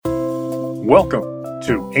Welcome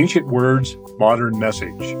to Ancient Words, Modern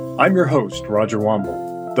Message. I'm your host, Roger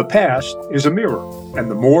Womble. The past is a mirror, and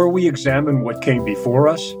the more we examine what came before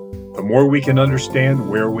us, the more we can understand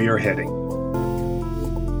where we are heading.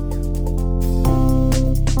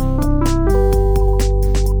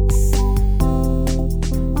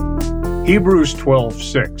 Hebrews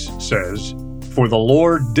 12:6 says, "For the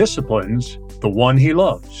Lord disciplines the one he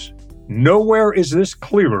loves." Nowhere is this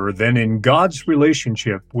clearer than in God's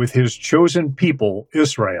relationship with his chosen people,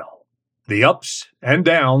 Israel. The ups and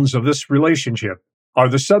downs of this relationship are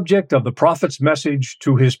the subject of the prophet's message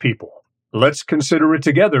to his people. Let's consider it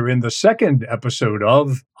together in the second episode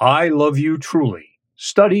of I Love You Truly,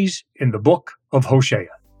 Studies in the Book of Hosea.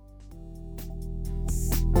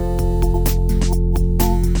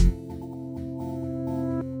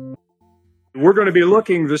 We're going to be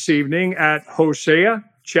looking this evening at Hosea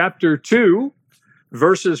chapter 2,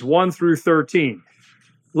 verses 1 through 13.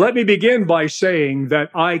 Let me begin by saying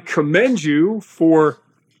that I commend you for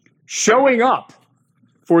showing up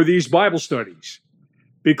for these Bible studies,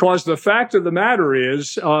 because the fact of the matter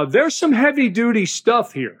is there's some heavy-duty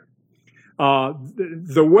stuff here.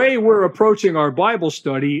 The way we're approaching our Bible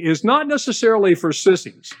study is not necessarily for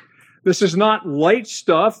sissies. This is not light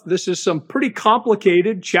stuff. This is some pretty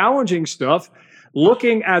complicated, challenging stuff,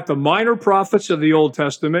 looking at the minor prophets of the Old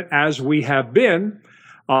Testament as we have been.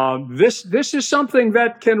 This is something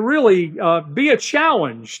that can really be a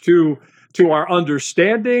challenge to our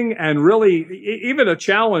understanding, and really even a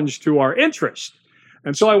challenge to our interest.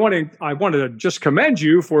 And so I want to just commend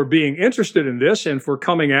you for being interested in this and for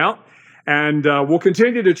coming out. And we'll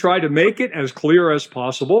continue to try to make it as clear as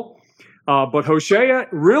possible. But Hosea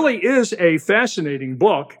really is a fascinating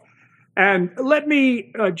book. And let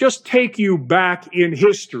me just take you back in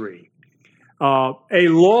history, a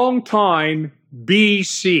long time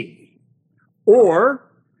BC,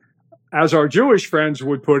 or, as our Jewish friends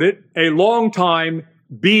would put it, a long time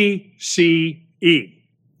BCE.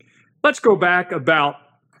 Let's go back about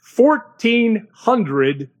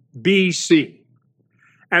 1400 BC.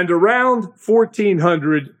 And around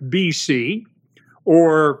 1400 BC,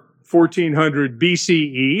 or 1400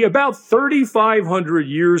 BCE, about 3,500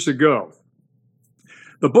 years ago,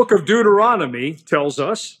 the book of Deuteronomy tells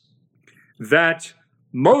us that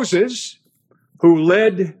Moses, who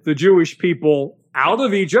led the Jewish people out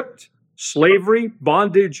of Egypt, slavery,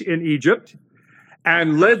 bondage in Egypt,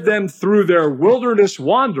 and led them through their wilderness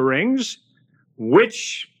wanderings,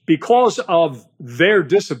 which, because of their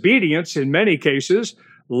disobedience in many cases,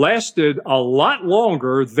 lasted a lot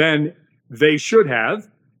longer than they should have,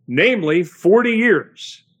 namely 40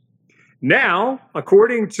 years. Now,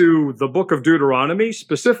 according to the book of Deuteronomy,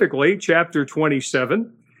 specifically chapter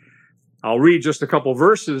 27, I'll read just a couple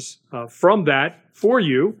verses from that for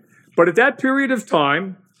you. But at that period of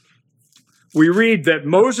time, we read that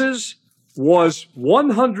Moses was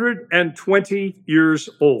 120 years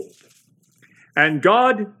old. And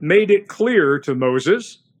God made it clear to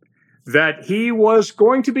Moses that he was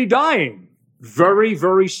going to be dying very,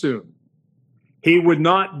 very soon. He would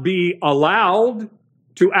not be allowed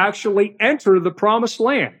to actually enter the promised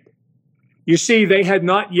land. You see, they had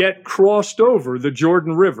not yet crossed over the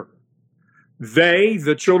Jordan River. They,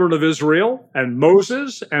 the children of Israel, and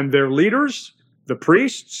Moses and their leaders, the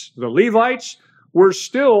priests, the Levites, were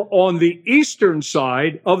still on the eastern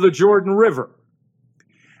side of the Jordan River.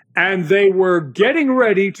 And they were getting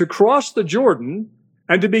ready to cross the Jordan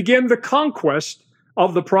and to begin the conquest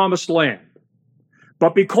of the promised land.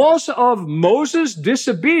 But because of Moses'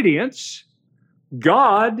 disobedience,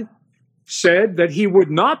 God said that he would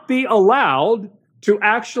not be allowed to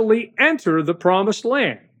actually enter the promised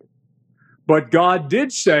land. But God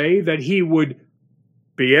did say that he would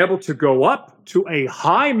be able to go up to a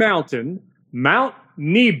high mountain, Mount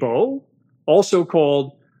Nebo, also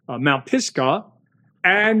called Mount Pisgah,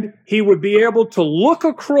 and he would be able to look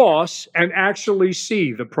across and actually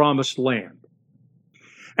see the promised land.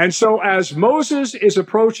 And so as Moses is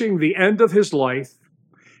approaching the end of his life,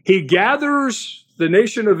 he gathers the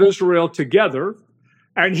nation of Israel together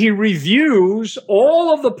and he reviews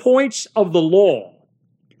all of the points of the law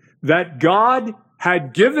that God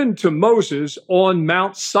had given to Moses on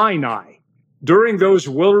Mount Sinai during those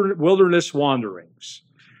wilderness wanderings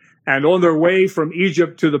and on their way from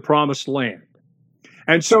Egypt to the promised land.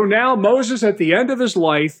 And so now Moses, at the end of his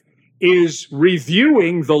life, is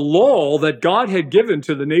reviewing the law that God had given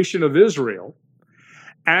to the nation of Israel,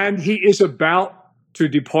 and he is about to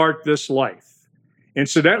depart this life.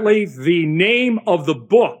 Incidentally, the name of the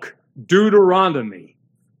book, Deuteronomy,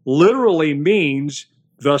 literally means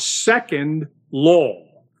the second law.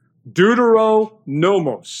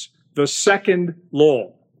 Deuteronomos, the second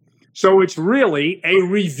law. So it's really a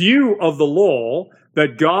review of the law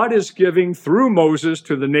that God is giving through Moses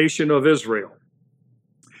to the nation of Israel.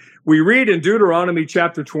 We read in Deuteronomy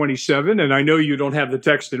chapter 27, and I know you don't have the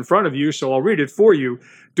text in front of you, so I'll read it for you.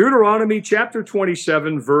 Deuteronomy chapter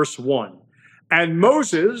 27, verse 1. And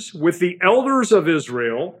Moses, with the elders of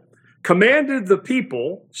Israel, commanded the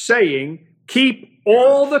people, saying, keep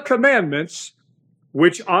all the commandments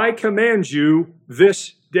which I command you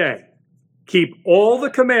this day. Keep all the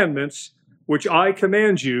commandments which I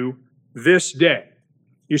command you this day.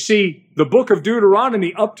 You see, the book of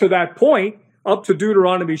Deuteronomy up to that point, up to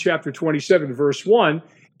Deuteronomy chapter 27, verse 1,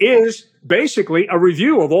 is basically a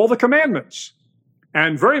review of all the commandments,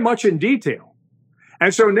 and very much in detail.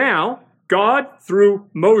 And so now, God, through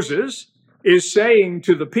Moses, is saying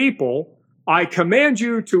to the people, I command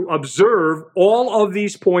you to observe all of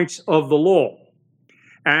these points of the law.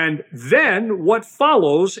 And then what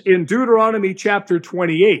follows in Deuteronomy chapter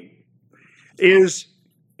 28 is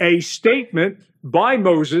a statement by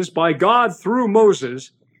Moses, by God through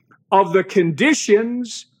Moses, of the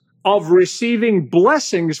conditions of receiving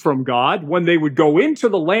blessings from God when they would go into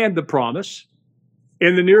the land of promise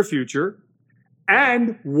in the near future,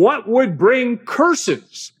 and what would bring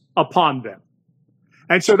curses upon them.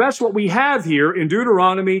 And so that's what we have here in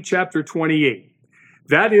Deuteronomy chapter 28.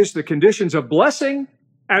 That is the conditions of blessing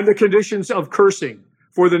and the conditions of cursing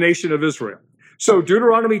for the nation of Israel. So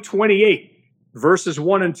Deuteronomy 28, verses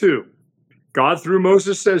 1 and 2. God through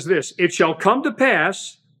Moses says this, it shall come to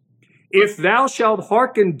pass, if thou shalt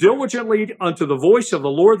hearken diligently unto the voice of the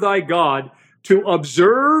Lord thy God, to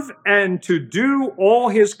observe and to do all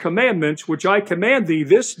his commandments, which I command thee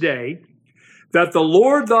this day, that the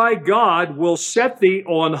Lord thy God will set thee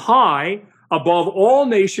on high above all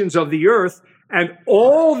nations of the earth, and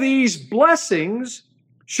all these blessings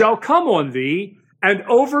shall come on thee and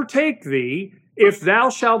overtake thee, if thou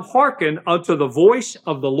shalt hearken unto the voice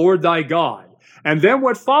of the Lord thy God. And then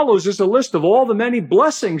what follows is a list of all the many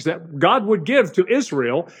blessings that God would give to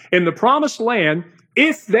Israel in the promised land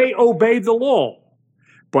if they obeyed the law.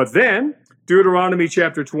 But then, Deuteronomy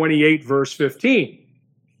chapter 28, verse 15.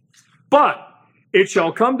 But it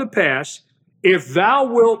shall come to pass, if thou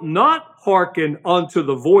wilt not hearken unto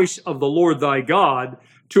the voice of the Lord thy God,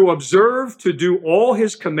 to observe to do all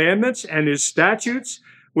his commandments and his statutes,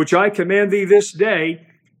 which I command thee this day,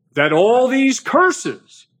 that all these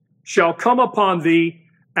curses shall come upon thee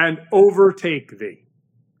and overtake thee.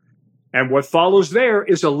 And what follows there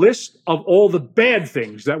is a list of all the bad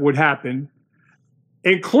things that would happen,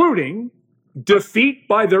 including defeat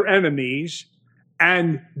by their enemies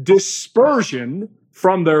and dispersion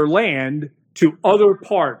from their land to other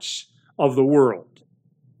parts of the world.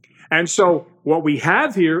 And so what we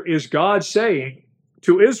have here is God saying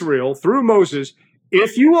to Israel through Moses,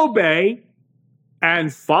 if you obey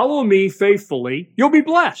and follow me faithfully, you'll be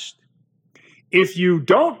blessed. If you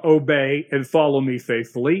don't obey and follow me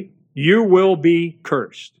faithfully, you will be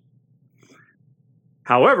cursed.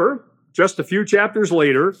 However, just a few chapters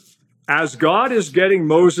later, as God is getting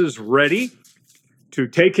Moses ready to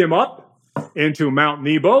take him up into Mount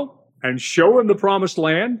Nebo and show him the promised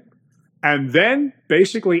land, and then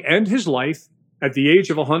basically end his life at the age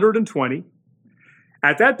of 120,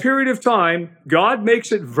 at that period of time, God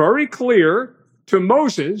makes it very clear to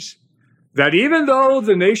Moses that even though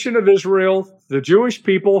the nation of Israel, the Jewish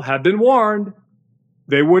people, had been warned,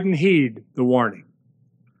 they wouldn't heed the warning.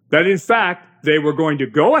 That in fact, they were going to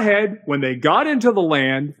go ahead when they got into the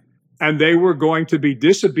land, and they were going to be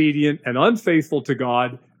disobedient and unfaithful to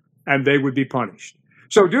God, and they would be punished.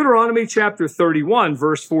 So Deuteronomy chapter 31,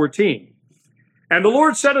 verse 14. And the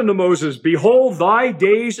Lord said unto Moses, behold, thy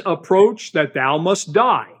days approach that thou must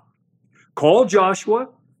die. Call Joshua,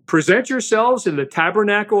 present yourselves in the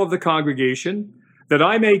tabernacle of the congregation, that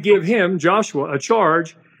I may give him, Joshua, a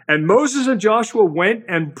charge. And Moses and Joshua went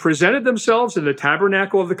and presented themselves in the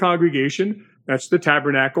tabernacle of the congregation. That's the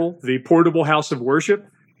tabernacle, the portable house of worship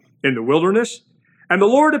in the wilderness. And the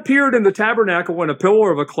Lord appeared in the tabernacle in a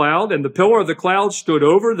pillar of a cloud, and the pillar of the cloud stood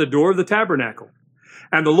over the door of the tabernacle.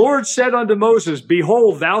 And the Lord said unto Moses,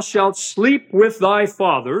 behold, thou shalt sleep with thy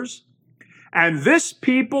fathers, and this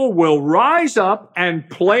people will rise up and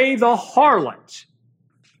play the harlot.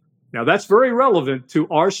 Now that's very relevant to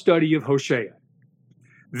our study of Hosea.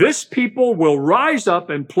 This people will rise up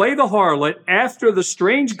and play the harlot after the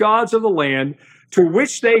strange gods of the land to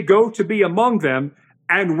which they go to be among them,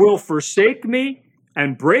 and will forsake me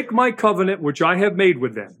and break my covenant which I have made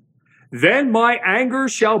with them. Then my anger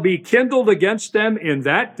shall be kindled against them in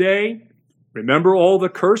that day. Remember all the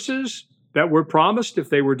curses that were promised if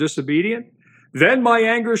they were disobedient? Then my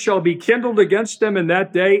anger shall be kindled against them in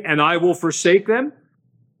that day, and I will forsake them.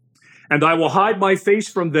 And I will hide my face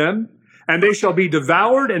from them, and they shall be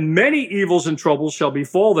devoured, and many evils and troubles shall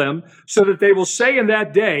befall them, so that they will say in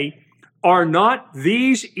that day, are not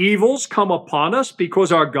these evils come upon us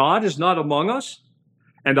because our God is not among us?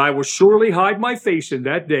 And I will surely hide my face in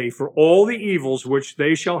that day for all the evils which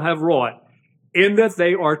they shall have wrought, in that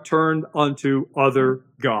they are turned unto other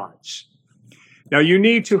gods. Now you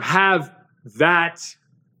need to have that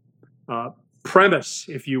premise,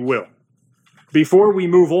 if you will, before we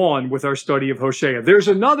move on with our study of Hosea. There's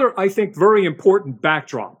another, I think, very important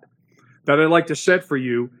backdrop that I'd like to set for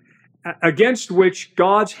you, against which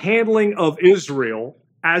God's handling of Israel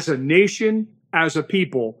as a nation, as a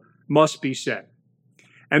people, must be set.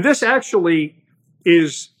 And this actually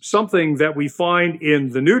is something that we find in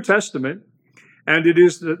the New Testament, and it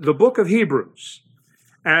is the book of Hebrews.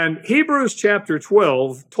 And Hebrews chapter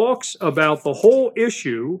 12 talks about the whole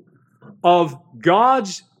issue of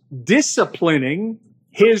God's disciplining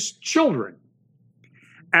his children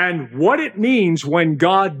and what it means when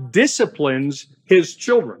God disciplines his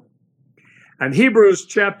children. And Hebrews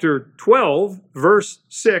chapter 12, verse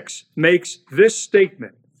 6 makes this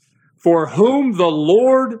statement: for whom the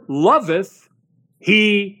Lord loveth,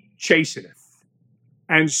 he chasteneth,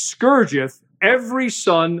 and scourgeth every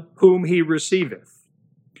son whom he receiveth.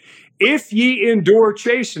 If ye endure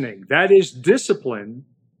chastening, that is discipline,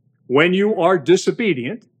 when you are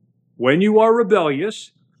disobedient, when you are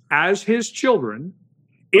rebellious, as his children,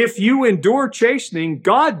 if you endure chastening,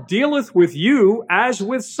 God dealeth with you as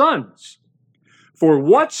with sons. For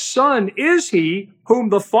what son is he whom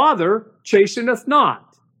the Father chasteneth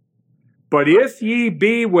not? But if ye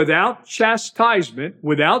be without chastisement,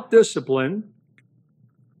 without discipline,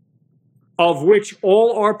 of which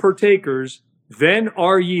all are partakers, then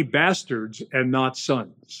are ye bastards and not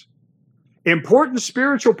sons. Important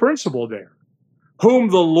spiritual principle there. Whom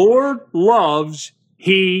the Lord loves,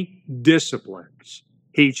 he disciplines,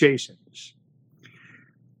 he chastens.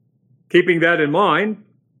 Keeping that in mind,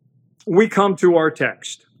 we come to our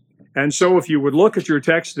text. And so if you would look at your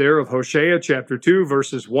text there of Hosea chapter 2,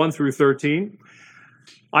 verses 1 through 13,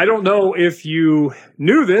 I don't know if you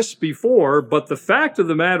knew this before, but the fact of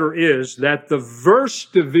the matter is that the verse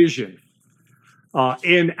division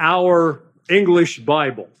in our English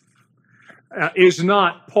Bible is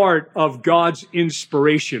not part of God's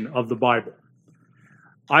inspiration of the Bible.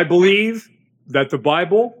 I believe that the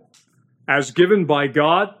Bible, as given by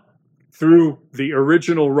God through the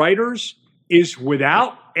original writers, is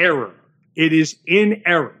without error. It is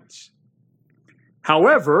inerrant.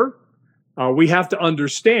 However, we have to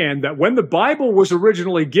understand that when the Bible was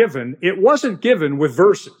originally given, it wasn't given with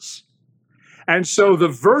verses. And so the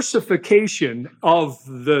versification of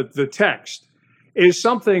the text is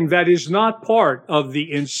something that is not part of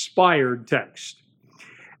the inspired text.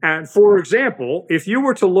 And for example, if you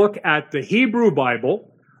were to look at the Hebrew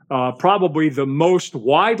Bible, probably the most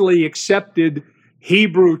widely accepted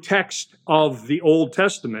Hebrew text of the Old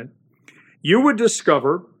Testament, you would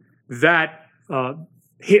discover that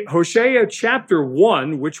Hosea chapter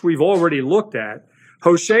 1, which we've already looked at,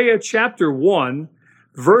 Hosea chapter 1,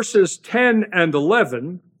 verses 10 and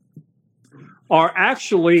 11, are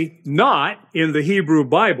actually not in the Hebrew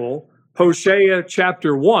Bible, Hosea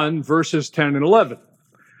chapter 1, verses 10 and 11.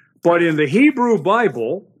 But in the Hebrew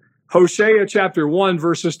Bible, Hosea chapter 1,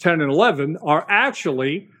 verses 10 and 11 are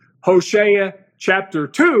actually Hosea chapter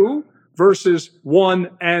 2, verses 1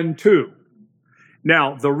 and 2.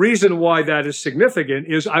 Now, the reason why that is significant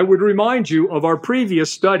is I would remind you of our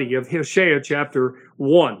previous study of Hosea chapter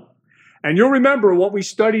 1. And you'll remember what we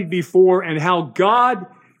studied before and how God,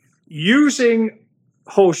 using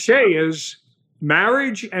Hosea's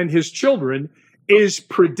marriage and his children, is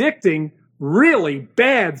predicting really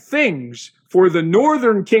bad things for the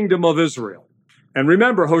northern kingdom of Israel. And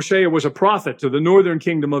remember, Hosea was a prophet to the northern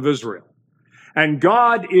kingdom of Israel. And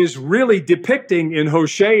God is really depicting in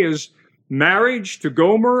Hosea's marriage to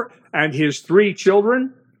Gomer and his three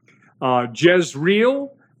children,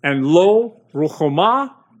 Jezreel and Lo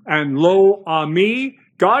Ruhamah and Lo Ami.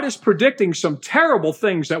 God is predicting some terrible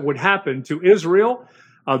things that would happen to Israel,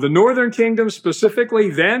 the northern kingdom specifically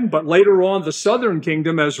then, but later on the southern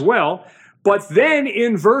kingdom as well. But then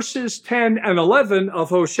in verses 10 and 11 of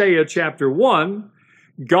Hosea chapter 1,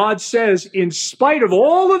 God says, in spite of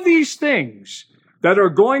all of these things that are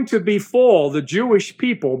going to befall the Jewish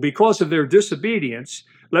people because of their disobedience,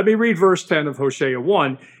 let me read verse 10 of Hosea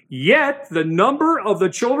 1. Yet the number of the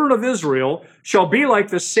children of Israel shall be like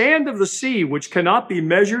the sand of the sea, which cannot be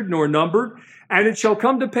measured nor numbered. And it shall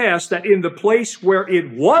come to pass that in the place where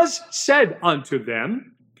it was said unto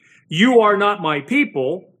them, you are not my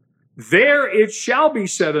people, There it shall be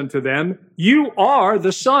said unto them, you are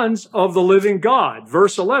the sons of the living God.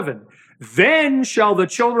 Verse 11, then shall the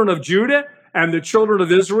children of Judah and the children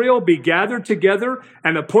of Israel be gathered together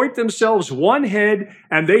and appoint themselves one head,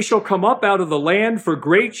 and they shall come up out of the land, for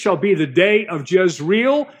great shall be the day of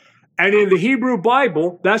Jezreel. And in the Hebrew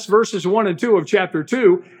Bible, that's verses 1 and 2 of chapter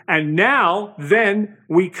 2. And now, then,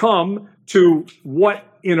 we come to what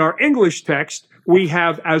in our English text we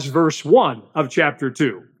have as verse 1 of chapter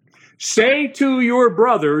 2. Say to your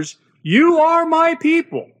brothers, you are my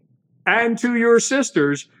people, and to your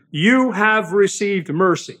sisters, you have received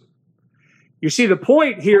mercy. You see, the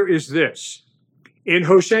point here is this. In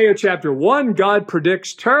Hosea chapter 1, God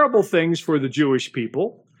predicts terrible things for the Jewish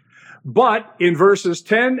people. But in verses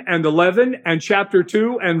 10 and 11 and chapter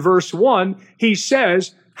 2 and verse 1, he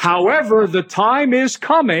says, however, the time is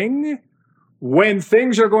coming when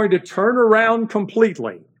things are going to turn around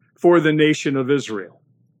completely for the nation of Israel.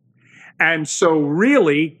 And so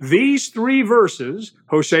really, these three verses,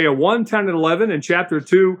 Hosea 1, 10, and 11, and chapter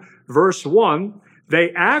 2, verse 1,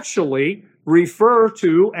 they actually refer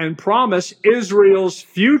to and promise Israel's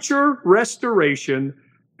future restoration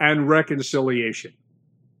and reconciliation.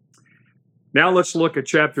 Now let's look at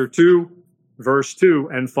chapter 2, verse 2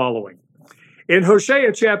 and following. In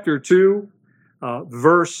Hosea chapter 2,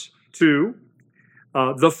 verse 2,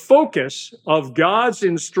 the focus of God's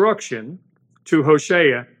instruction to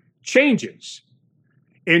Hosea changes.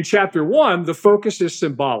 In chapter 1, the focus is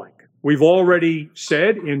symbolic. We've already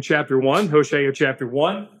said in chapter 1, Hosea chapter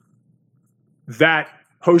 1, that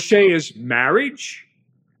Hosea's marriage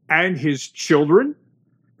and his children,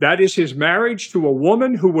 that is his marriage to a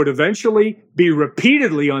woman who would eventually be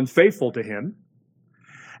repeatedly unfaithful to him,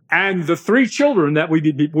 and the three children that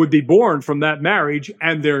would be born from that marriage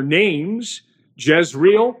and their names,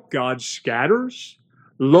 Jezreel, God scatters,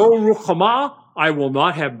 Lo Ruchama, I will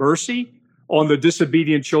not have mercy on the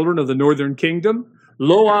disobedient children of the northern kingdom,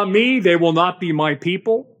 Lo Ami, they will not be my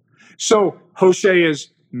people. So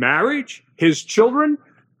Hosea's marriage, his children,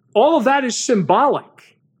 all of that is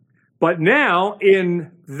symbolic. But now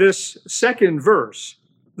in this second verse,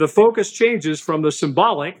 the focus changes from the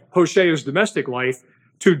symbolic, Hosea's domestic life,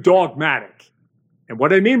 to dogmatic. And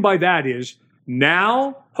what I mean by that is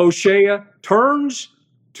now Hosea turns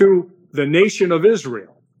to the nation of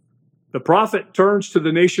Israel. The prophet turns to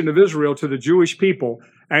the nation of Israel, to the Jewish people,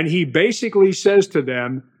 and he basically says to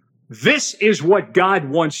them, this is what God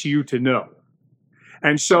wants you to know.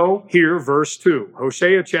 And so here, verse 2,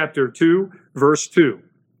 Hosea chapter 2, verse 2.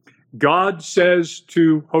 God says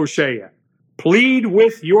to Hosea, plead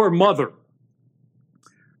with your mother.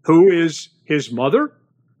 Who is his mother?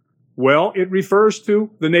 Well, it refers to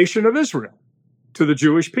the nation of Israel, to the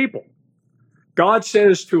Jewish people. God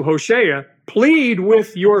says to Hosea, plead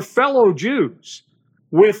with your fellow Jews,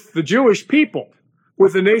 with the Jewish people,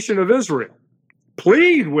 with the nation of Israel.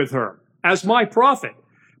 Plead with her as my prophet,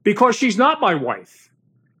 because she's not my wife,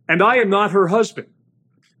 and I am not her husband.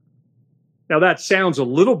 Now that sounds a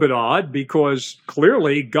little bit odd because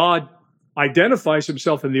clearly God identifies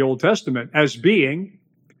himself in the Old Testament as being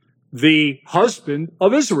the husband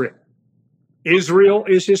of Israel. Israel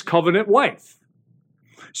is his covenant wife.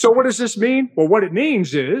 So what does this mean? Well, what it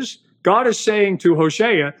means is God is saying to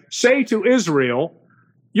Hosea, say to Israel,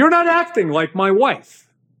 you're not acting like my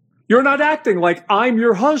wife. You're not acting like I'm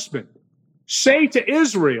your husband. Say to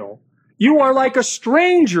Israel, you are like a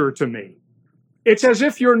stranger to me. It's as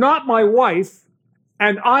if you're not my wife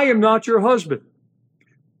and I am not your husband.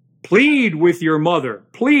 Plead with your mother.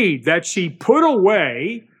 Plead that she put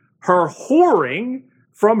away her whoring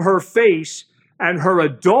from her face and her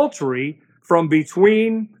adultery from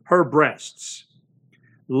between her breasts,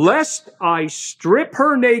 lest I strip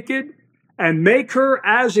her naked and make her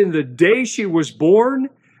as in the day she was born,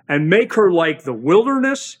 and make her like the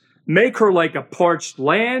wilderness, make her like a parched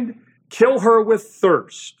land, kill her with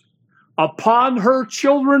thirst. Upon her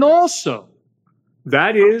children also,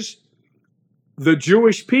 that is, the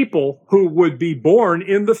Jewish people who would be born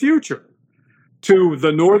in the future to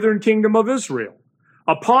the northern kingdom of Israel.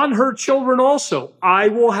 Upon her children also, I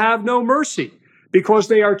will have no mercy, because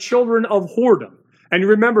they are children of whoredom. And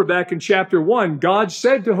remember back in chapter 1, God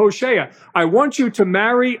said to Hosea, I want you to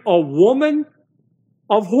marry a woman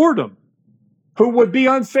of whoredom who would be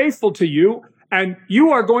unfaithful to you, and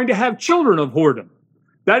you are going to have children of whoredom.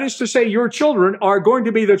 That is to say, your children are going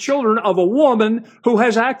to be the children of a woman who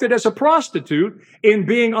has acted as a prostitute in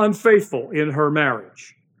being unfaithful in her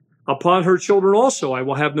marriage. Upon her children also I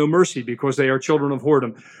will have no mercy, because they are children of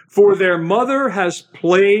whoredom. For their mother has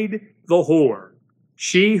played the whore.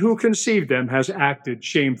 She who conceived them has acted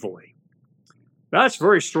shamefully. That's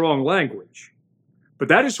very strong language. But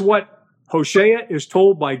that is what Hosea is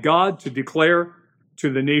told by God to declare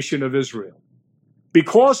to the nation of Israel.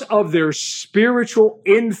 Because of their spiritual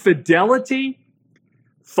infidelity,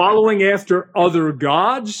 following after other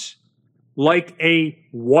gods, like a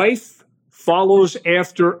wife follows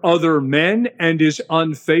after other men and is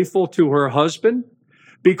unfaithful to her husband,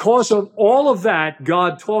 because of all of that,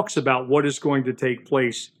 God talks about what is going to take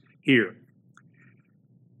place here.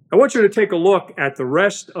 I want you to take a look at the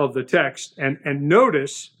rest of the text and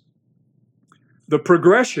notice the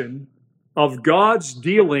progression of God's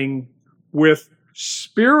dealing with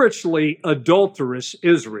spiritually adulterous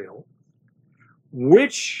Israel,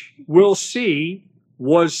 which we'll see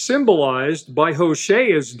was symbolized by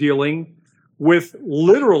Hosea's dealing with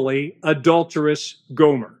literally adulterous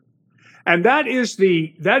Gomer. And that is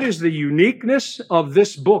the uniqueness of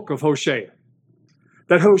this book of Hosea.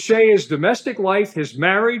 That Hosea's domestic life, his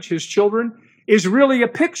marriage, his children, is really a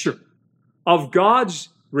picture of God's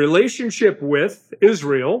relationship with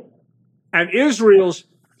Israel and Israel's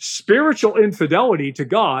spiritual infidelity to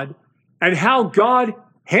God and how God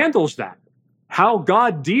handles that, how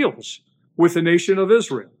God deals with the nation of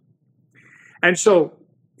Israel. And so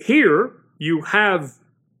here you have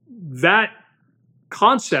that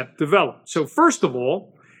concept developed. So first of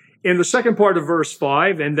all, in the second part of verse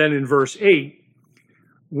 5 and then in verse 8,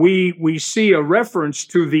 we see a reference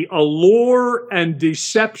to the allure and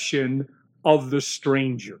deception of the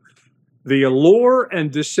stranger. The allure and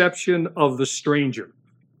deception of the stranger.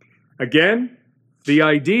 Again, the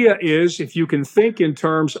idea is, if you can think in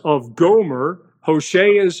terms of Gomer,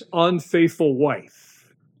 Hosea's unfaithful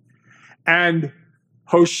wife. And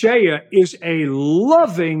Hosea is a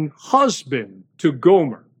loving husband to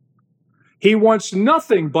Gomer. He wants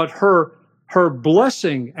nothing but her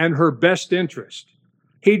blessing and her best interest.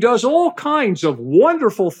 He does all kinds of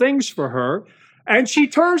wonderful things for her, and she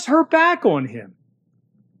turns her back on him.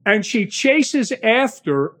 And she chases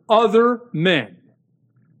after other men.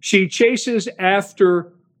 She chases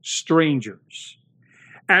after strangers.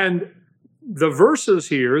 And the verses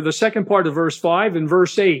here, the second part of verse 5 and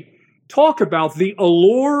verse 8, talk about the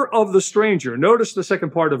allure of the stranger. Notice the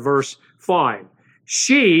second part of verse 5.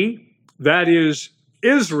 She, that is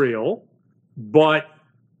Israel, but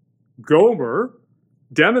Gomer,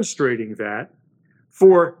 demonstrating that,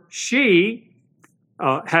 for she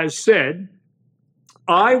has said,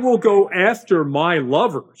 I will go after my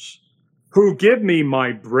lovers who give me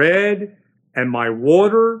my bread and my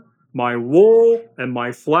water, my wool and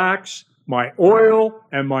my flax, my oil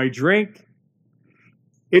and my drink.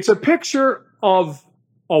 It's a picture of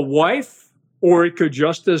a wife, or it could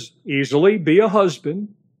just as easily be a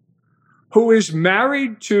husband, who is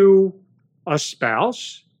married to a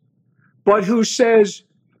spouse, but who says,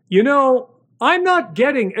 you know, I'm not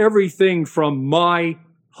getting everything from my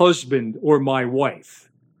husband or my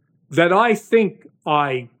wife that I think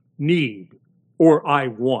I need or I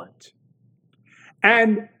want.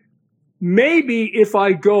 And maybe if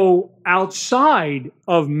I go outside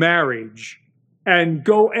of marriage and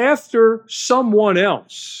go after someone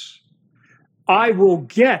else, I will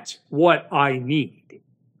get what I need.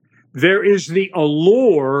 There is the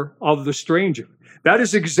allure of the stranger. That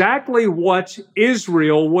is exactly what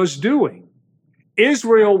Israel was doing.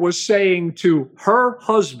 Israel was saying to her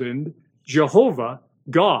husband, Jehovah,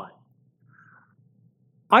 God,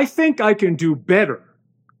 I think I can do better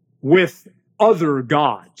with other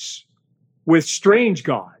gods, with strange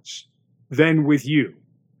gods, than with you.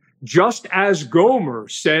 Just as Gomer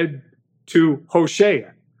said to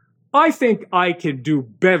Hosea, I think I can do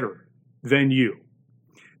better than you.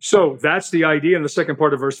 So that's the idea in the second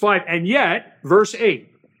part of verse 5. And yet, verse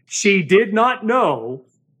 8, she did not know,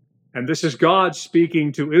 and this is God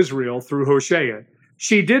speaking to Israel through Hosea,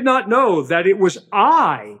 she did not know that it was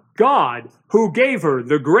I, God, who gave her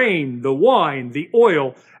the grain, the wine, the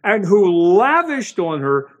oil, and who lavished on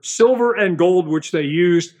her silver and gold, which they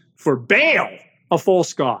used for Baal, a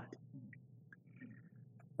false god.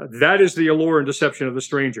 That is the allure and deception of the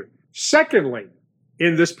stranger. Secondly,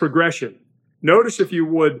 in this progression, notice, if you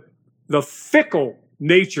would, the fickle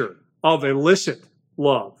nature of illicit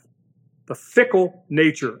love. The fickle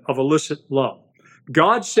nature of illicit love.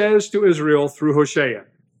 God says to Israel through Hosea,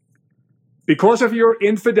 because of your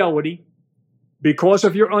infidelity, because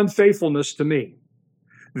of your unfaithfulness to me,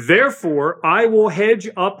 therefore I will hedge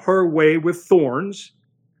up her way with thorns.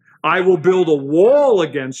 I will build a wall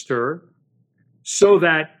against her so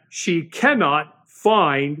that she cannot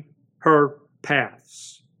find her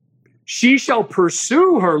paths. She shall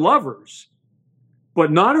pursue her lovers,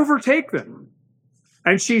 but not overtake them.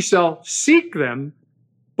 And she shall seek them,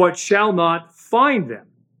 but shall not find them.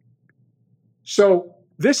 So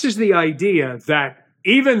this is the idea that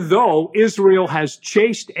Even though Israel has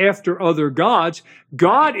chased after other gods,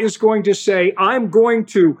 God is going to say, I'm going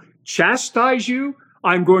to chastise you,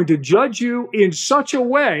 I'm going to judge you in such a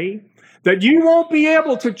way that you won't be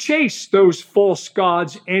able to chase those false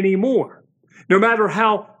gods anymore, no matter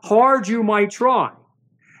how hard you might try.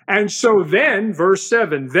 And so then, verse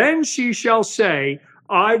 7, then she shall say,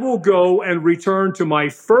 I will go and return to my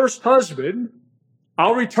first husband.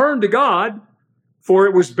 I'll return to God, for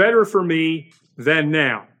it was better for me than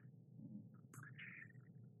now.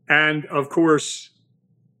 And of course,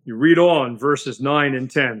 you read on verses 9 and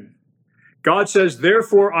 10. God says,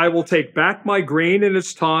 therefore I will take back my grain in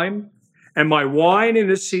its time and my wine in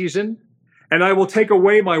its season, and I will take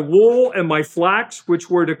away my wool and my flax, which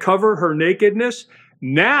were to cover her nakedness.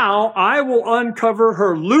 Now I will uncover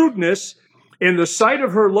her lewdness in the sight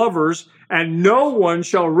of her lovers, and no one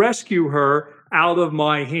shall rescue her out of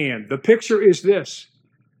my hand. The picture is this,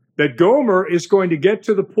 that Gomer is going to get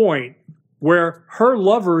to the point where her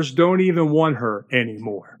lovers don't even want her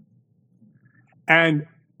anymore. And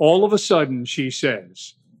all of a sudden she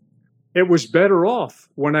says, it was better off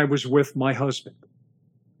when I was with my husband.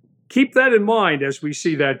 Keep that in mind as we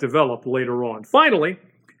see that develop later on. Finally,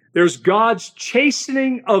 there's God's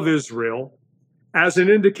chastening of Israel as an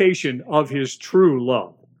indication of his true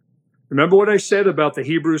love. Remember what I said about the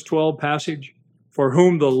Hebrews 12 passage? For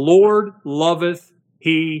whom the Lord loveth,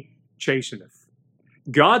 he chasteneth.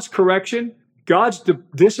 God's correction, God's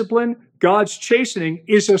discipline, God's chastening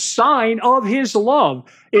is a sign of his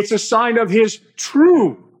love. It's a sign of his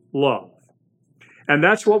true love. And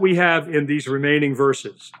that's what we have in these remaining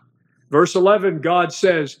verses. Verse 11, God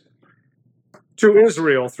says to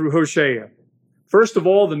Israel through Hosea, first of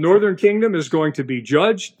all, the northern kingdom is going to be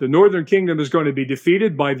judged. The northern kingdom is going to be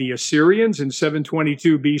defeated by the Assyrians in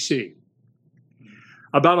 722 BC.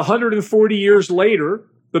 About 140 years later,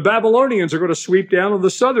 the Babylonians are going to sweep down on the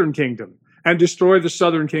southern kingdom and destroy the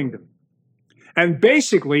southern kingdom. And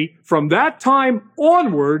basically, from that time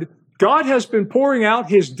onward, God has been pouring out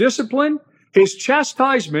his discipline, his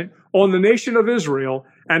chastisement on the nation of Israel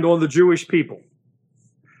and on the Jewish people.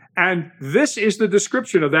 And this is the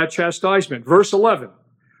description of that chastisement. Verse 11,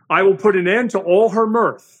 I will put an end to all her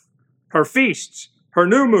mirth, her feasts, her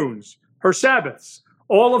new moons, her Sabbaths,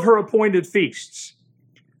 all of her appointed feasts.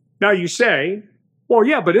 Now you say, well,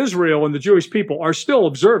 yeah, but Israel and the Jewish people are still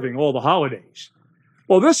observing all the holidays.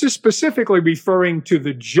 Well, this is specifically referring to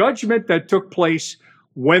the judgment that took place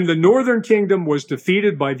when the northern kingdom was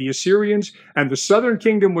defeated by the Assyrians and the southern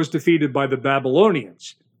kingdom was defeated by the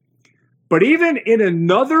Babylonians. But even in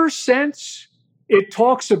another sense, it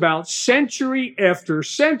talks about century after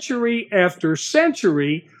century after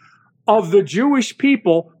century of the Jewish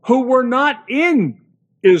people who were not in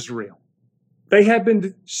Israel. They had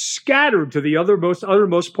been scattered to the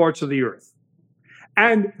uttermost parts of the earth.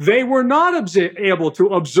 And they were not able to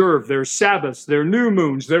observe their Sabbaths, their new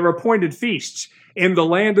moons, their appointed feasts in the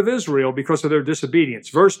land of Israel because of their disobedience.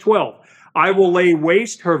 Verse 12, I will lay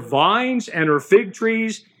waste her vines and her fig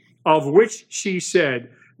trees, of which she said,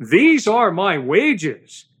 these are my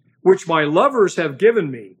wages, which my lovers have given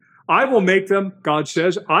me. I will make them, God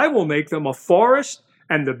says, I will make them a forest,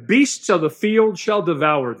 and the beasts of the field shall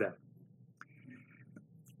devour them.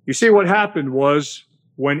 You see, what happened was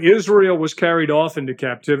when Israel was carried off into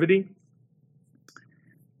captivity,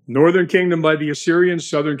 northern kingdom by the Assyrians,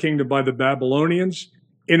 southern kingdom by the Babylonians,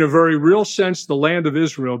 in a very real sense, the land of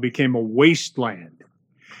Israel became a wasteland.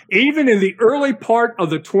 Even in the early part of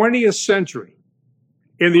the 20th century,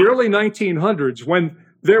 in the early 1900s, when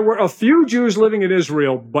there were a few Jews living in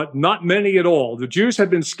Israel, but not many at all, the Jews had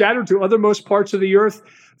been scattered to othermost parts of the earth,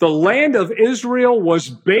 the land of Israel was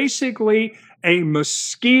basically a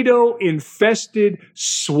mosquito-infested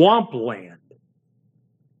swampland.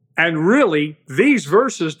 And really, these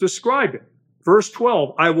verses describe it. Verse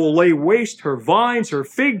 12, I will lay waste her vines, her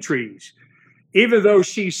fig trees, even though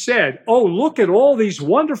she said, oh, look at all these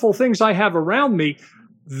wonderful things I have around me.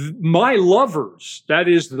 My lovers, that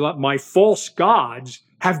is, my false gods,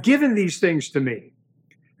 have given these things to me.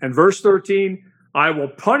 And verse 13, I will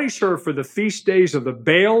punish her for the feast days of the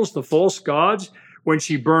Baals, the false gods, when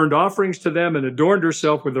she burned offerings to them and adorned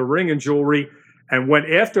herself with a ring and jewelry, and went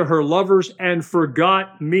after her lovers and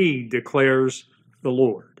forgot me, declares the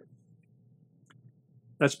Lord.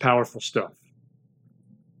 That's powerful stuff.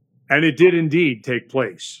 And it did indeed take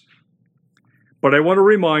place. But I want to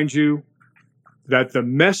remind you that the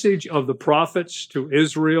message of the prophets to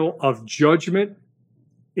Israel of judgment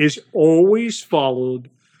is always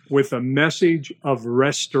followed with a message of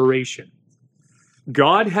restoration.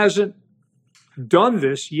 God hasn't done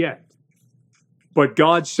this yet, but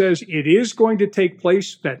God says it is going to take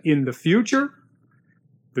place, that in the future,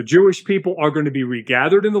 The Jewish people are going to be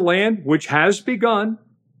regathered in the land, which has begun,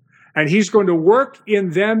 and he's going to work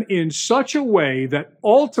in them in such a way that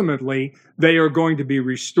ultimately they are going to be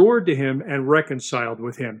restored to him and reconciled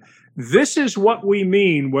with him. This is what we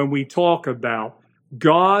mean when we talk about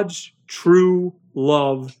God's true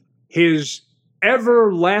love, his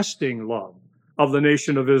everlasting love of the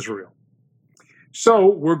nation of Israel. So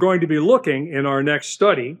we're going to be looking in our next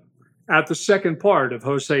study at the second part of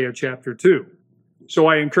Hosea chapter 2. So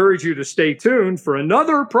I encourage you to stay tuned for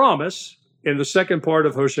another promise in the second part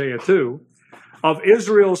of Hosea 2 of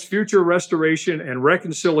Israel's future restoration and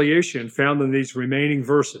reconciliation found in these remaining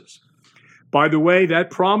verses. By the way, that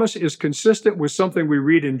promise is consistent with something we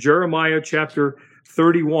read in Jeremiah chapter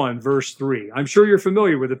 31, verse 3. I'm sure you're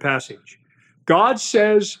familiar with the passage. God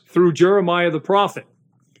says through Jeremiah the prophet,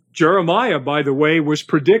 Jeremiah, by the way, was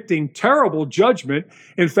predicting terrible judgment.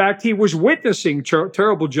 In fact, he was witnessing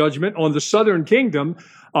terrible judgment on the southern kingdom,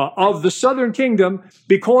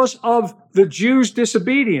 because of the Jews'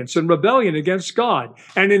 disobedience and rebellion against God.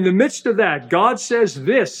 And in the midst of that, God says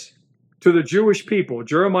this to the Jewish people,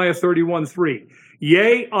 Jeremiah 31:3,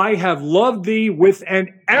 "Yea, I have loved thee with an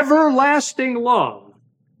everlasting love.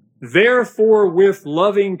 Therefore, with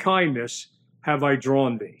loving kindness have I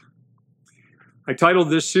drawn thee." I titled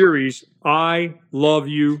this series, I Love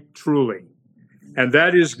You Truly. And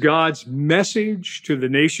that is God's message to the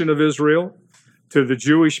nation of Israel, to the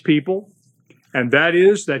Jewish people. And that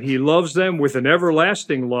is that he loves them with an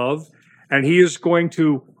everlasting love, and he is going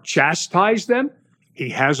to chastise them. He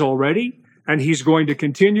has already, and he's going to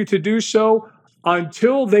continue to do so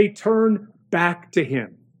until they turn back to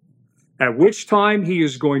him, at which time he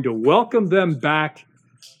is going to welcome them back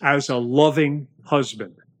as a loving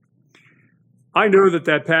husband. I know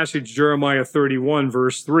that passage, Jeremiah 31,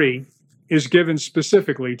 verse 3, is given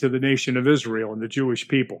specifically to the nation of Israel and the Jewish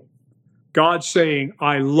people. God saying,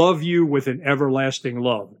 I love you with an everlasting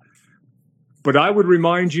love. But I would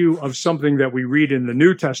remind you of something that we read in the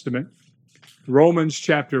New Testament, Romans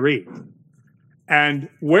chapter 8. And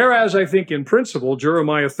whereas I think in principle,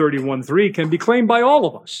 Jeremiah 31:3 can be claimed by all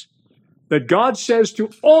of us, that God says to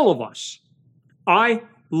all of us, I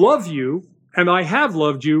love you and I have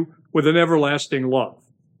loved you with an everlasting love.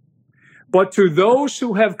 But to those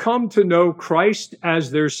who have come to know Christ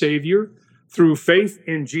as their Savior through faith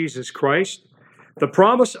in Jesus Christ, the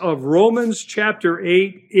promise of Romans chapter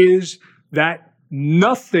 8 is that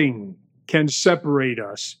nothing can separate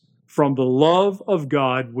us from the love of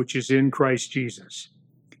God which is in Christ Jesus.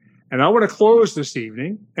 And I want to close this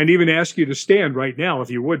evening and even ask you to stand right now, if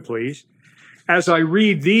you would please, as I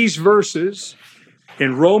read these verses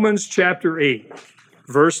in Romans chapter 8.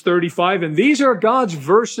 Verse 35, and these are God's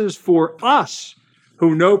verses for us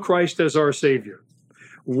who know Christ as our Savior.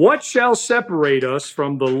 What shall separate us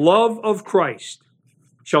from the love of Christ?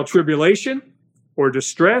 Shall tribulation, or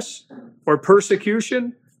distress, or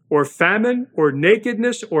persecution, or famine, or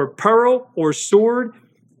nakedness, or peril, or sword?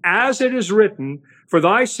 As it is written, for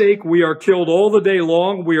thy sake we are killed all the day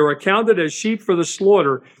long, we are accounted as sheep for the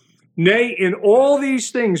slaughter. Nay, in all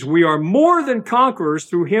these things we are more than conquerors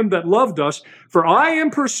through him that loved us. For I am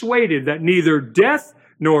persuaded that neither death,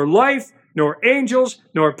 nor life, nor angels,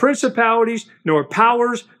 nor principalities, nor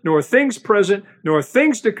powers, nor things present, nor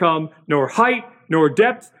things to come, nor height, nor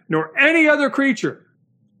depth, nor any other creature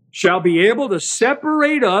shall be able to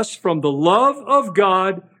separate us from the love of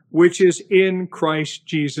God which is in Christ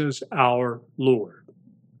Jesus our Lord.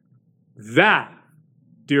 That,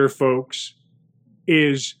 dear folks,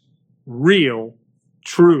 is real,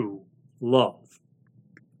 true love.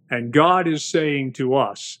 And God is saying to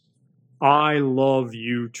us, I love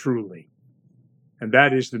you truly. And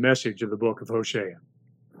that is the message of the book of Hosea.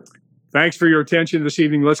 Thanks for your attention this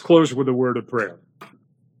evening. Let's close with a word of prayer.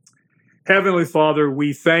 Heavenly Father,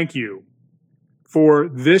 we thank you for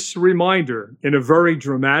this reminder in a very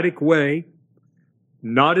dramatic way,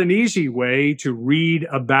 not an easy way to read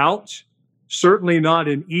about, certainly not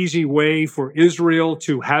an easy way for Israel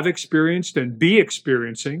to have experienced and be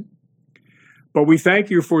experiencing. But we thank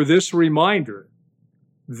you for this reminder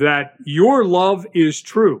that your love is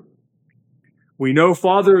true. We know,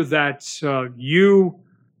 Father, that you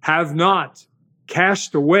have not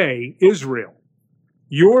cast away Israel,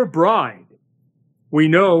 your bride. We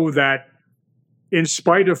know that in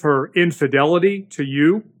spite of her infidelity to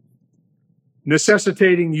you,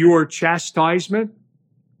 necessitating your chastisement,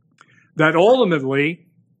 that ultimately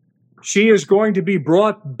she is going to be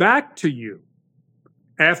brought back to you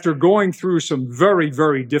after going through some very,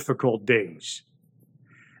 very difficult days.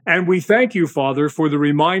 And we thank you, Father, for the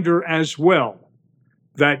reminder as well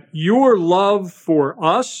that your love for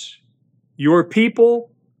us, your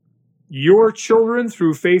people, your children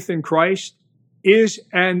through faith in Christ is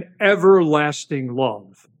an everlasting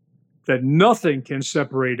love, that nothing can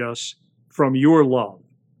separate us from your love.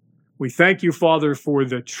 We thank you, Father, for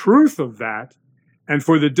the truth of that and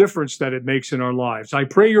for the difference that it makes in our lives. I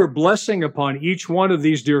pray your blessing upon each one of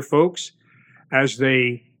these dear folks as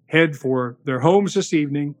they head for their homes this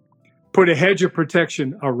evening. Put a hedge of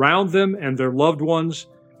protection around them and their loved ones,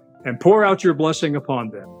 and pour out your blessing upon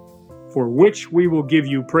them, for which we will give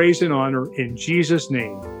you praise and honor in Jesus'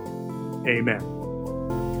 name. Amen.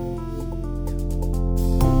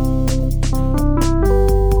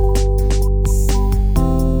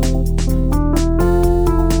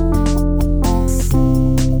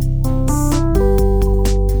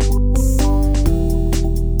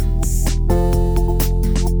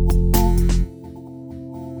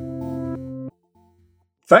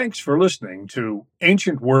 Thanks for listening to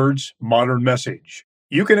Ancient Words, Modern Message.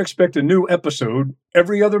 You can expect a new episode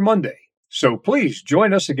every other Monday, so please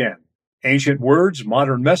join us again. Ancient Words,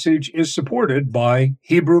 Modern Message is supported by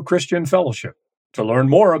Hebrew Christian Fellowship. To learn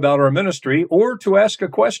more about our ministry or to ask a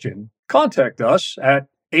question, contact us at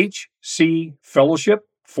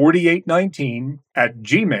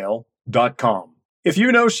hcfellowship4819@gmail.com. If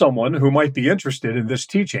you know someone who might be interested in this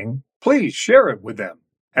teaching, please share it with them.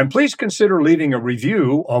 And please consider leaving a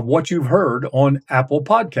review of what you've heard on Apple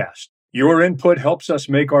Podcasts. Your input helps us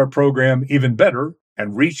make our program even better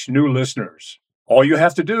and reach new listeners. All you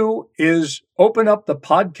have to do is open up the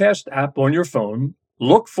podcast app on your phone,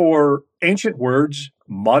 look for Ancient Words,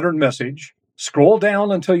 Modern Message, scroll down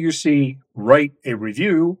until you see Write a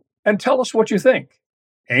Review, and tell us what you think.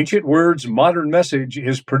 Ancient Words, Modern Message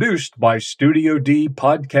is produced by Studio D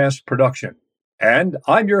Podcast Production. And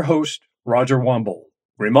I'm your host, Roger Womble,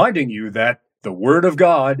 reminding you that the Word of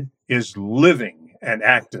God is living and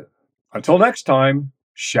active. Until next time,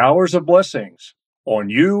 showers of blessings on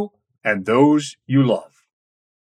you and those you love.